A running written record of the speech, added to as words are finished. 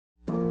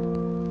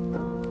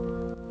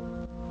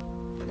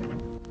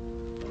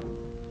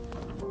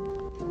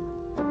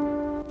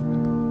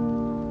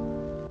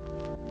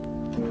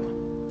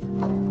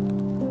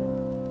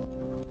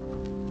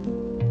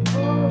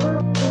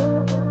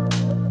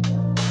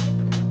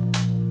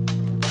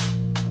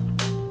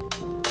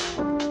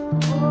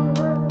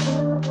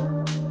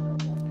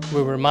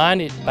We're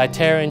reminded by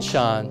Tara and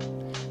Sean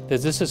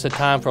that this is a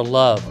time for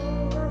love.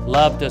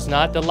 Love does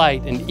not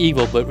delight in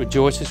evil, but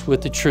rejoices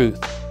with the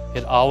truth.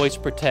 It always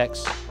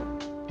protects,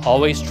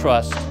 always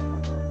trusts,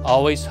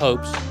 always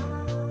hopes,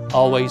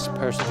 always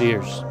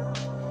perseveres.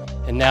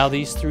 And now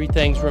these three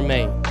things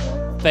remain: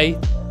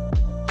 faith,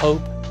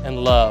 hope,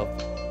 and love.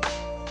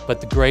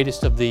 But the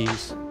greatest of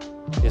these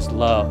is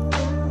love.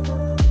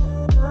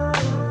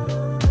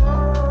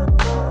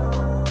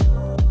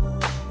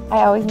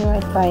 I always knew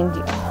I'd find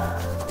you.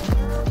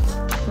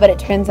 But it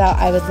turns out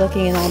I was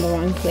looking in all the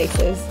wrong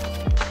places.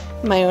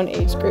 My own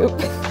age group.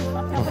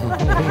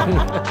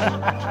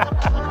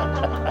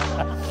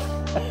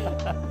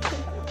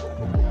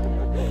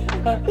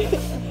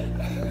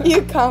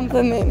 You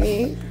compliment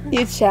me,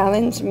 you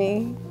challenge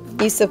me,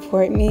 you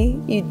support me,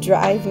 you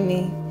drive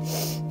me,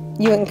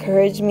 you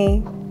encourage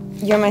me.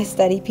 You're my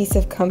steady piece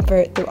of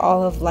comfort through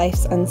all of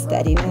life's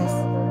unsteadiness.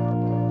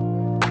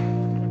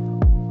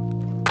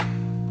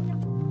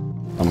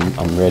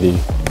 I'm ready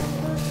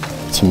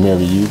to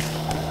marry you.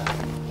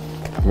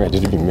 I'm ready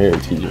to be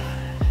married to you.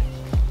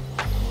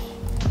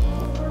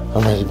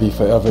 I'm ready to be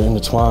forever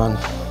intertwined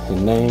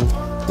in name,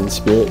 in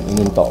spirit, and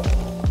in thought.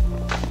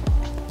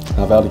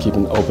 I vow to keep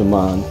an open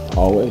mind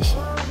always.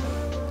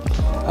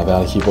 I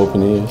vow to keep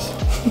open ears,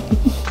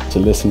 to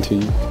listen to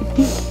you,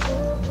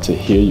 to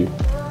hear you.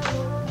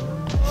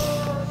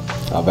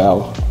 I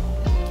vow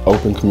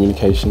open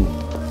communication.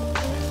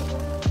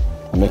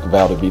 I make a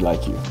vow to be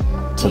like you,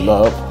 to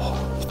love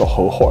with the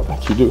whole heart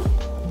like you do,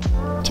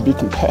 to be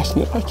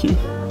compassionate like you,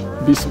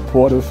 to be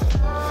supportive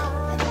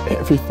in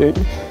everything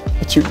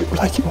that you do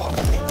like you are.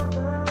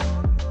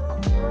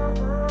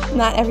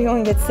 Not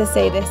everyone gets to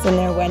say this in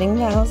their wedding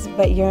vows,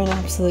 but you're an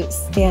absolute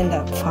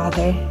stand-up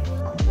father.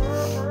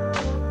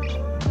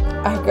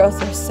 Our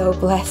girls are so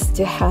blessed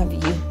to have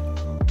you.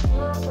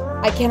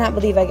 I cannot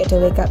believe I get to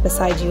wake up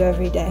beside you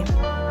every day,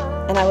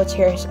 and I will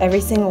cherish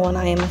every single one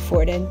I am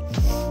afforded.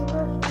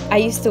 I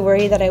used to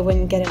worry that I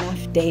wouldn't get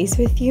enough days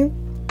with you.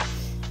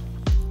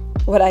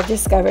 What I've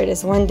discovered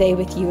is one day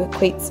with you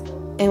equates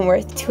in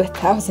worth to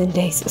 1,000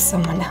 days with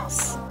someone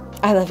else.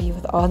 I love you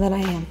with all that I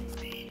am.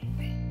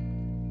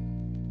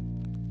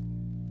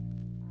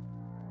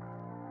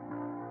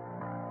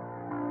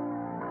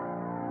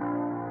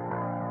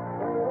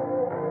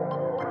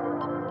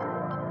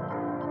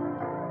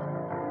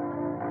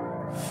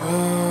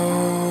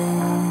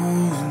 Falling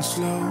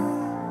slow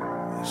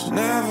is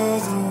never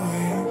the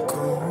way it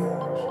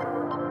goes.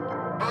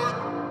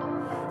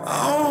 I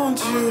want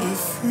you to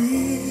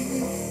freeze.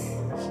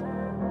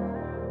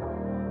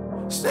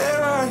 Stay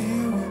right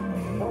here with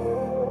me.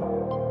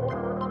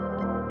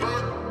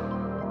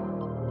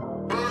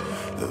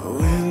 The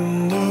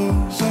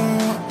windows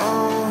are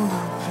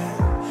open,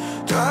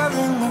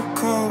 driving the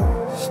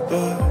coast,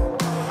 but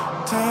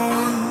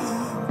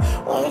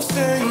time won't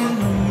stay in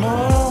the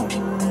morning.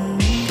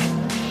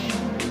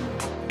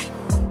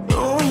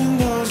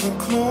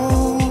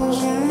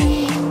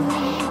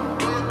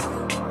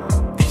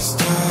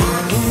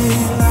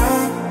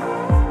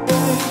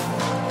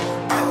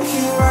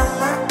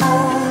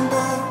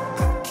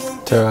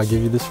 Tara, I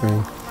give you this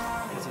ring.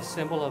 As a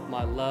symbol of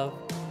my love.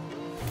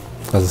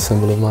 As a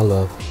symbol of my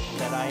love.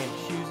 That I am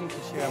choosing to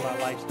share my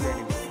life's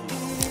journey with you.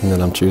 And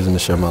that I'm choosing to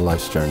share my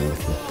life's journey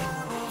with you.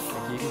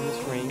 I give you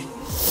this ring.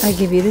 I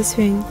give you this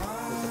ring. With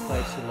a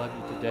pledge to love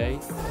you today.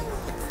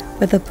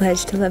 With a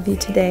pledge to love you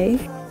today.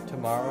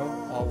 Tomorrow,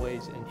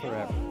 always, and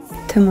forever.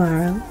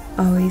 Tomorrow,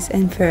 always,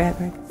 and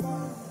forever.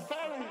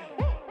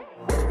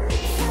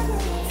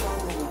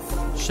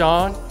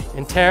 Sean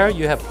and Tara,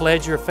 you have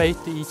pledged your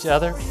faith to each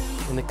other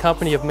in the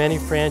company of many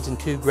friends and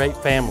two great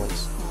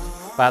families.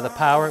 By the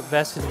power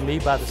vested in me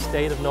by the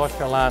state of North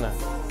Carolina,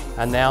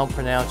 I now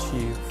pronounce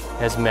you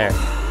as married.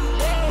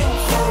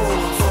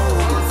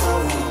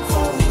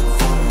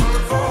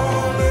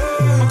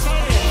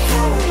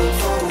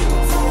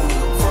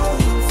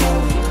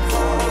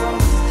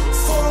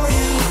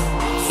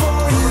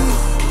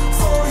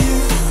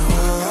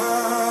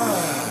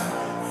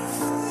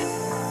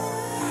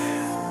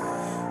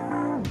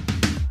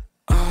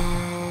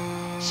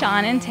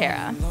 Sean and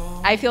Tara,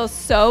 I feel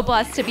so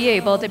blessed to be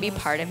able to be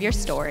part of your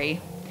story.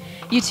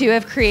 You two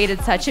have created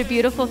such a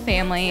beautiful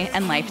family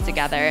and life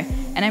together,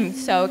 and I'm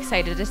so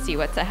excited to see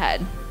what's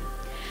ahead.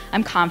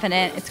 I'm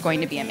confident it's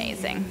going to be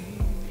amazing.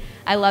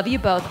 I love you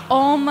both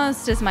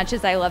almost as much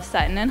as I love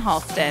Sutton and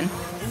Halston.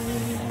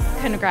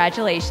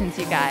 Congratulations,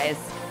 you guys,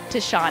 to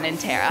Sean and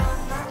Tara.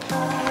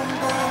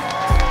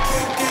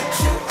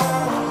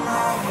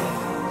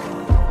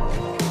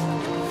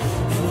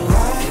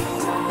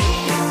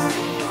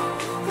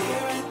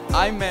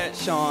 I met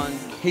Sean.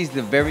 He's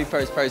the very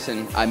first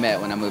person I met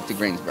when I moved to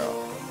Greensboro.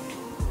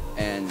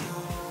 And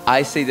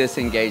I see this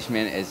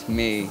engagement as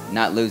me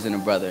not losing a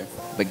brother,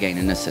 but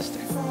gaining a sister.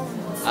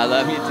 I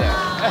love you,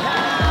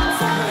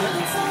 Tara.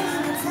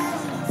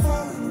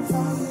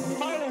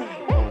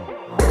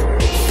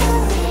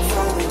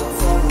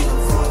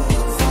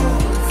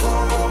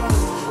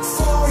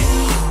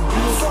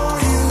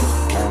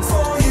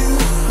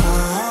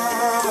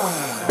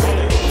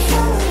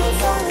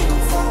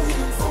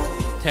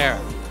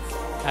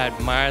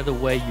 admire the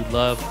way you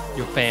love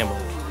your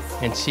family,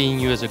 and seeing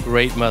you as a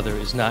great mother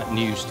is not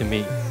news to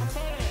me.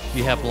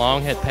 You have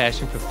long had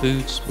passion for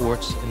food,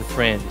 sports, and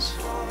friends,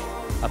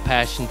 a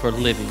passion for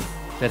living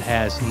that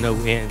has no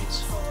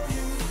ends.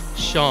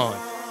 Sean,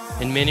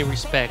 in many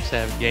respects I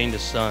have gained a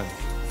son,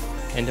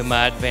 and to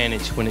my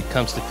advantage when it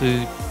comes to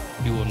food,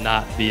 you will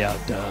not be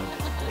outdone.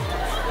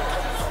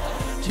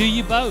 To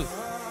you both,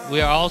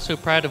 we are also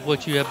proud of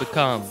what you have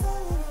become.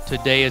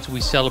 Today as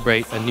we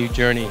celebrate, a new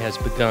journey has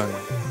begun.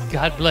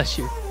 God bless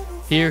you.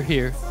 Hear,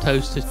 hear,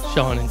 toast to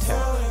Sean and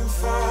Tara.